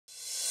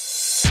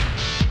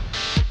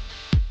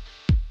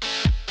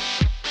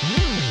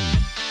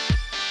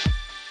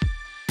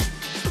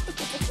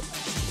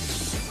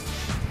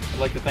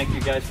like to thank you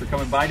guys for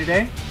coming by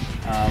today.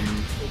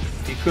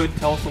 If you could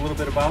tell us a little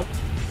bit about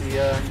the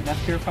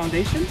NephCare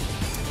Foundation.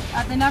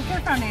 The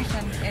NephCare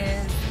Foundation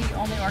is the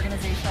only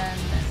organization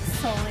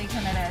solely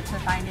committed to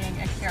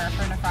finding a cure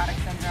for nephrotic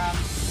syndrome,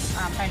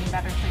 finding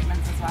better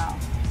treatments as well.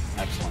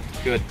 Excellent.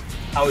 Good.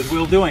 How is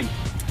Will doing?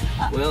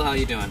 Will, how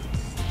you doing?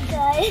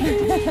 He's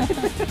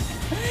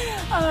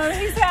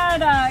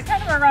had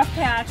kind of a rough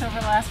patch over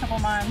the last couple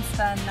months,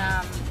 and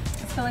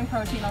spilling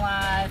protein a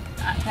lot,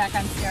 back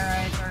on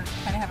steroids. We're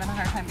kind of having a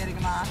hard time getting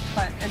him off,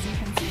 but as you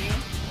can see,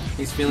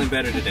 he's feeling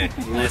better today.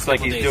 Looks like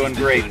he's doing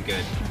great. Doing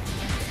good.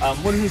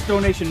 What does this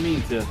donation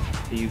mean to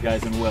you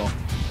guys and Will?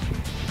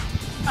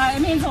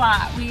 It means a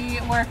lot. We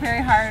work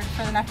very hard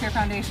for the NephCare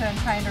Foundation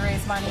trying to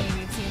raise money.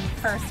 We've seen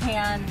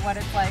firsthand what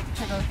it's like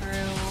to go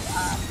through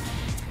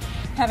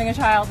having a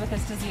child with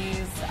this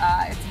disease.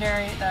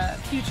 The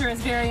future is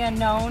very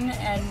unknown,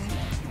 and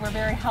we're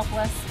very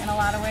helpless in a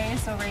lot of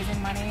ways, so raising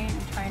money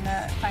and trying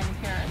to find a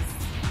cure is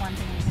one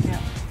thing we can do.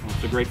 Well,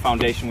 it's a great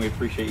foundation. We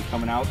appreciate you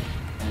coming out,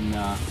 and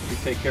you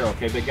take care,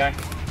 okay, big guy?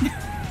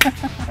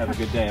 Have a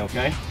good day,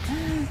 okay?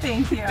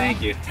 Thank you.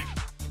 Thank you.